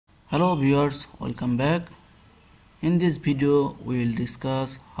Hello viewers, welcome back. In this video we will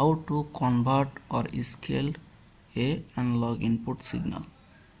discuss how to convert or scale a analog input signal.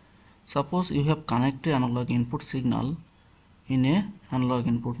 Suppose you have connected analog input signal in a analog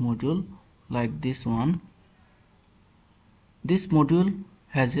input module like this one. This module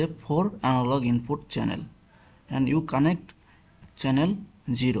has a 4 analog input channel and you connect channel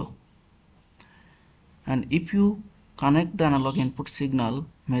 0. And if you connect the analog input signal,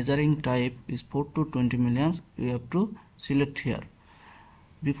 measuring type is 4 to 20 milliamps, you have to select here.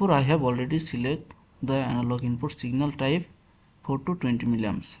 Before I have already select the analog input signal type 4 to 20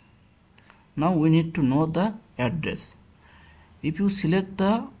 milliamps. Now we need to know the address. If you select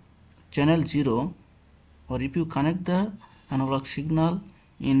the channel 0 or if you connect the analog signal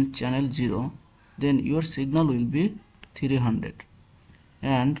in channel 0, then your signal will be 300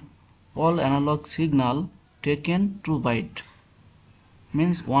 and all analog signal taken 2 byte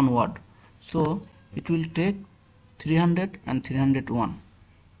means 1 word, so it will take 300 and 301.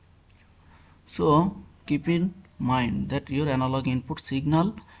 So keep in mind that your analog input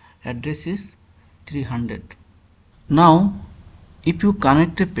signal address is 300. Now if you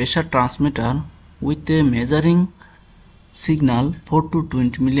connect a pressure transmitter with a measuring signal 4 to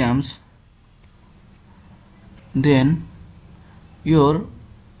 20 milliamps, then your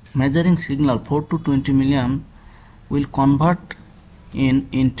measuring signal 4 to 20 milliamp will convert in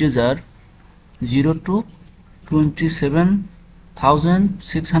integer 0 to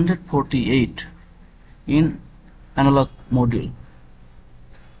 27,648 in analog module.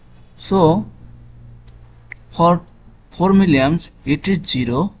 So for 4 milliamps it is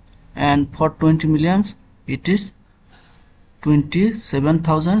 0 and for 20 milliamps it is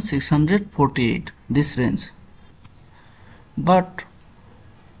 27,648, this range. But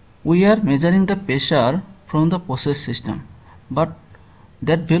we are measuring the pressure from the process system, but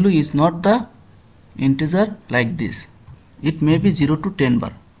that value is not the integer like this. It may be 0 to 10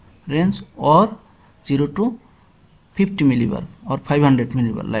 bar range or 0 to 50 millibar or 500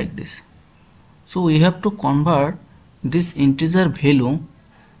 millibar like this. So we have to convert this integer value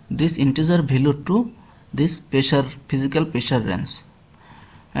to this pressure, physical pressure range,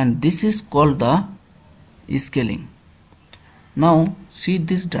 and this is called the scaling. Now see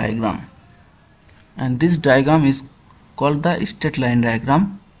this diagram, and this diagram is called the straight line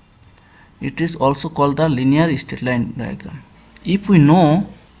diagram. It is also called the linear straight line diagram. If we know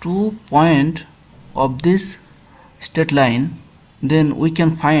 2 points of this straight line, then we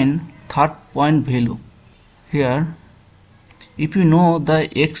can find third point value. Here if you know the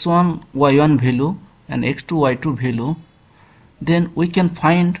x1 y1 value and x2 y2 value, then we can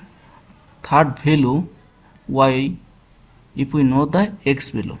find third value y if we know the x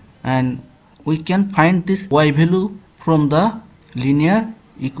value, and we can find this y value from the linear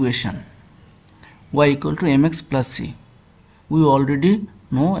equation y equal to mx plus c. We already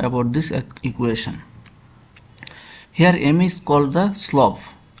know about this equation. Here m is called the slope,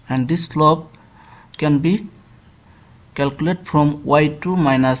 and this slope can be calculated from y2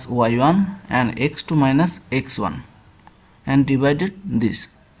 minus y1 and x2 minus x1 and divided this,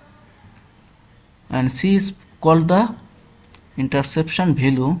 and c is called the intersection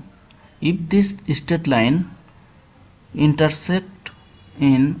value. If this straight line intersect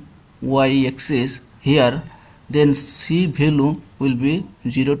in y axis here, then c value will be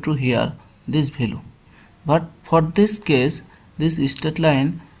 0 to here, this value. But for this case, this straight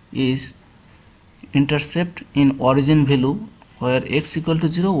line is intercept in origin value where x equal to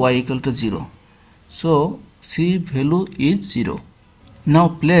 0, y equal to 0, so c value is 0. Now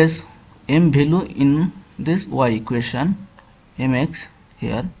place m value in this y equation, mx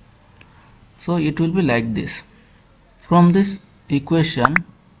here, so it will be like this. From this equation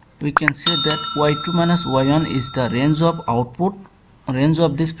we can say that y2 minus y1 is the range of output, range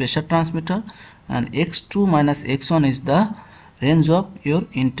of this pressure transmitter, and x2 minus x1 is the range of your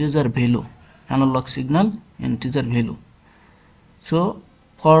integer value, analog signal integer value. So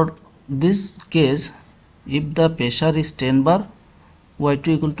for this case, if the pressure is 10 bar, y2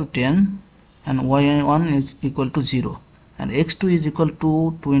 equal to 10 and y1 is equal to 0 and x2 is equal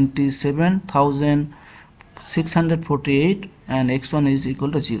to 27,648 and x1 is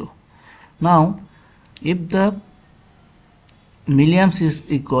equal to 0. Now if the milliamps is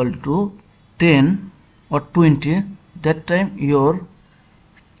equal to 10 or 20, that time your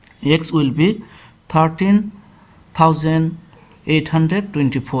x will be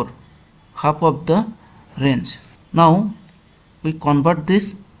 13,824, half of the range. Now we convert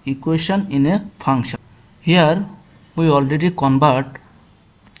this equation in a function. Here we already convert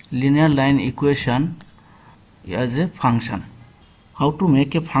linear line equation as a function. how to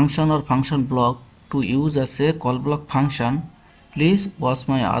make a function or function block to use as a call block function, please watch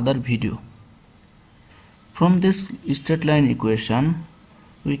my other video. From this straight line equation,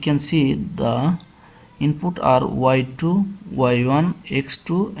 we can see the input are y2, y1,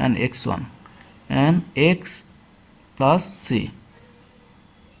 x2 and x1 and x plus c.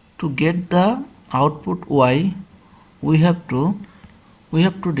 To get the output y, we have to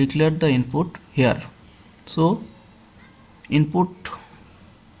declare the input here. So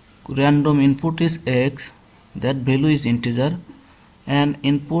random input is x, that value is integer, and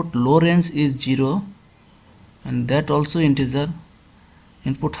input low range is 0 and that also integer.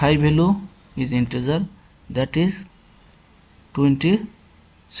 Input high value is integer, that is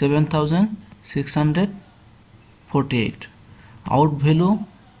 27,648. Out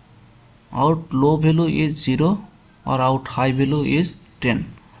low value is 0 or out high value is 10,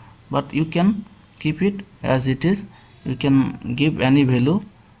 but you can keep it as it is. You can give any value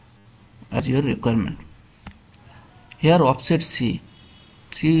as your requirement. Here offset c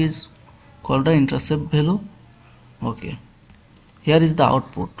is called the intercept value. Okay, here is the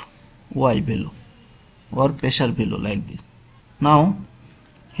output y value or pressure value, like this. Now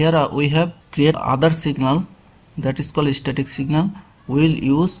here we have create other signal, that is called static signal. We will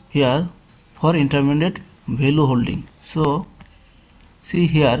use here for intermediate value holding. So see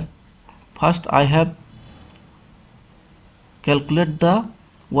here, first I have calculate the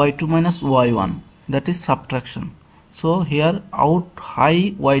y2 minus y1, that is subtraction. So here out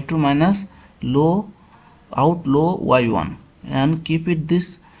high y2 minus out low y1 and keep it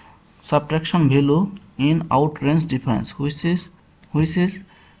this subtraction value in out range difference, which is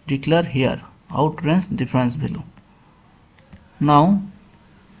declare here out range difference value. Now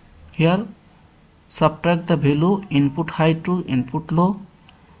here subtract the value input high to input low.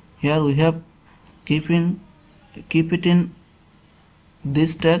 Here we have keep it in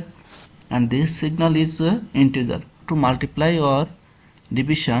this tag, and this signal is integer. To multiply or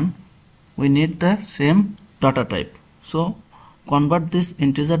division, we need the same data type. So convert this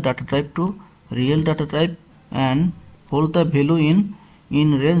integer data type to real data type and hold the value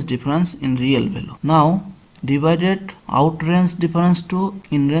in range difference in real value. Now divided out range difference to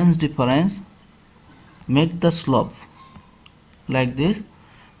in range difference, make the slope like this,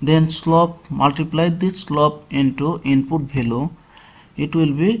 then slope, multiply this slope into input value. It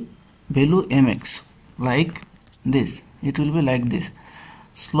will be value mx, like this. It will be like this,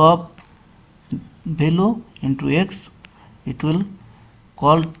 slope value into x, it will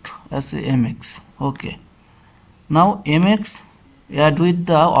called as a mx. Okay, now mx add with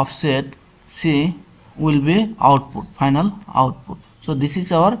the offset c will be output, final output. So this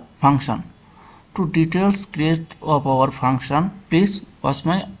is our function. To details create of our function, please watch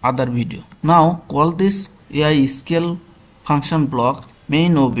my other video. Now call this AI scale function block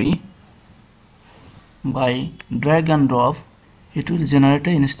main OB by drag and drop. It will generate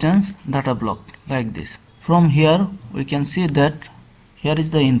an instance data block like this. From here we can see that here is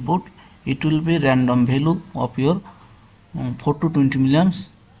the input. It will be random value of your 4 to 20 million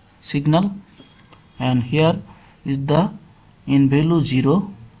signal, and here is the in value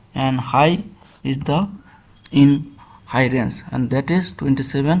 0 and high is the in high range, and that is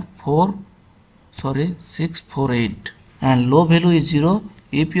 648, and low value is 0.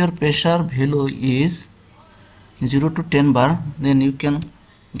 If your pressure value is 0 to 10 bar, then you can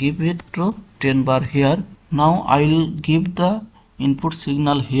give it to 10 bar here. Now I will give the input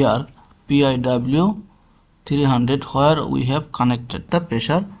signal here PIW 300, where we have connected the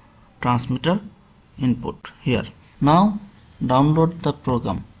pressure transmitter input here. Now download the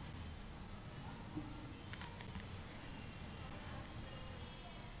program.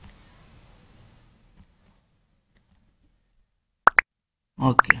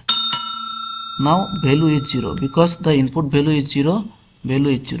 Okay, now value is 0 because the input value is 0, value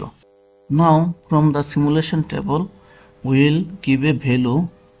is 0. Now from the simulation table we will give a value,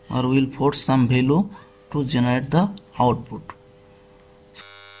 or we will force some value to generate the output.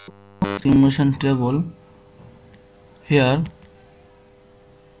 Simulation table, here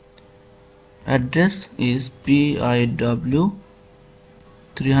address is PIW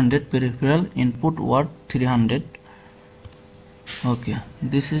 300, peripheral input watt 300. Okay,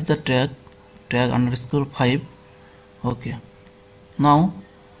 this is the tag underscore 5. Okay, now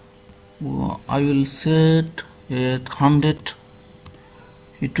I will set it 100.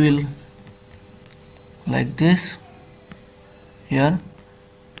 It will like this. Here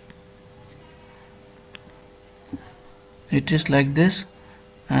it is like this,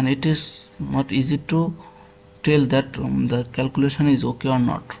 and it is not easy to tell that the calculation is okay or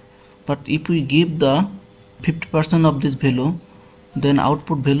not. But if we give the 50% of this value, then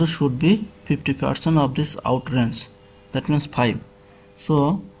output value should be 50% of this out range, that means 5.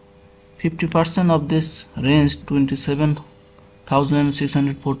 So 50% of this range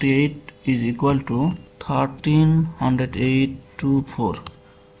 27,648 is equal to 130824.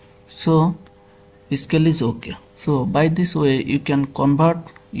 So scale is okay. So by this way you can convert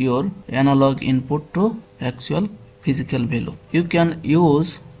your analog input to actual physical value. You can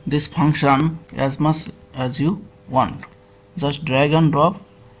use this function as much as you want. Just drag and drop.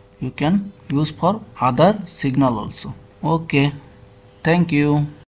 You can use for other signal also. Okay, thank you.